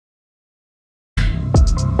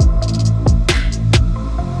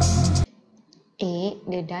8.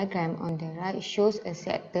 The diagram on the right shows a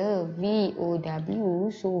sector VOW.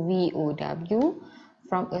 So VOW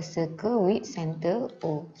from a circle with center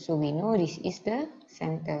O. So we know this is the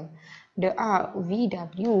center. The arc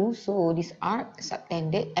VW, so this arc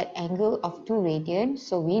subtended at angle of 2 radians.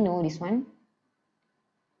 So we know this one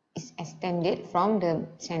is extended from the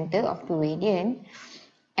center of 2 radians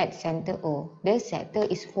at center O. The sector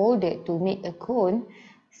is folded to make a cone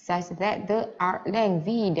such that the arc length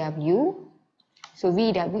VW, so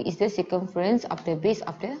VW is the circumference of the base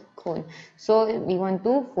of the cone. So we want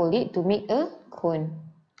to fold it to make a cone,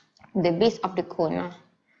 the base of the cone.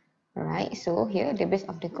 Alright, so here the base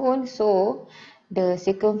of the cone. So the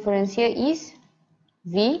circumference here is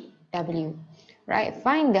VW. Right,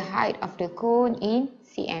 find the height of the cone in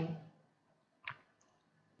cm.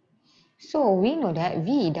 So we know that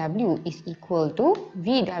VW is equal to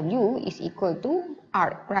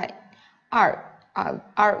arc, right? Arc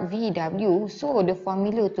VW. So the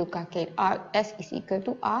formula to calculate arc, S is equal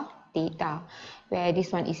to R theta, where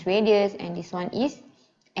this one is radius and this one is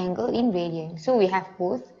angle in radian. So we have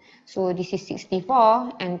both. So this is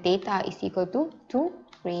 64 and theta is equal to 2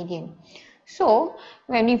 radian. So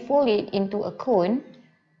when we fold it into a cone,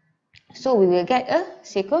 so we will get a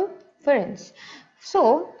circumference.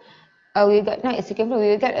 So we will get not a circumference, we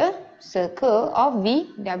will get a circle of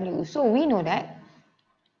VW. So we know that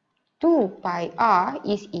 2 pi r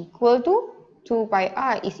is equal to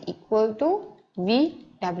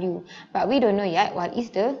VW, but we don't know yet what is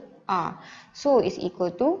the r. So it's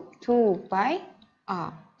equal to 2 pi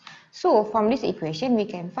r. So from this equation we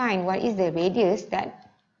can find what is the radius that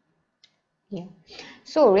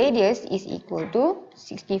So radius is equal to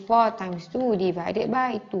 64 times 2 divided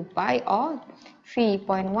by 2 pi, or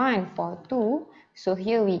 3.142. So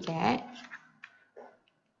here we get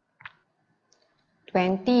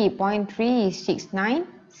 20.369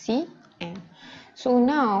 cm. So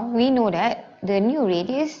now we know that the new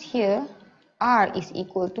radius here, r, is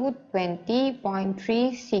equal to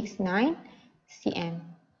 20.369 cm.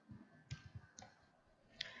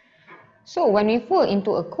 So when we fold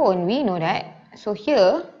into a cone, we know that, so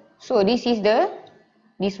here, so this is this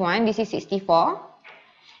is 64,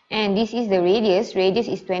 and this is the radius. Radius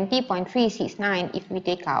is 20.369 if we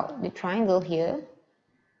take out the triangle here.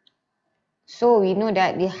 So we know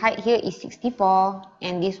that the height here is 64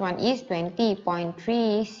 and this one is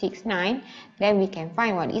 20.369. Then we can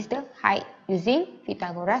find what is the height using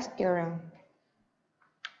Pythagoras theorem.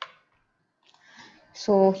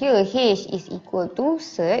 So here h is equal to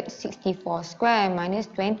 64 square minus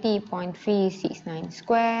 20.369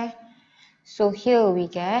 square. So here we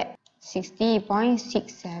get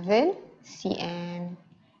 60.67 cm.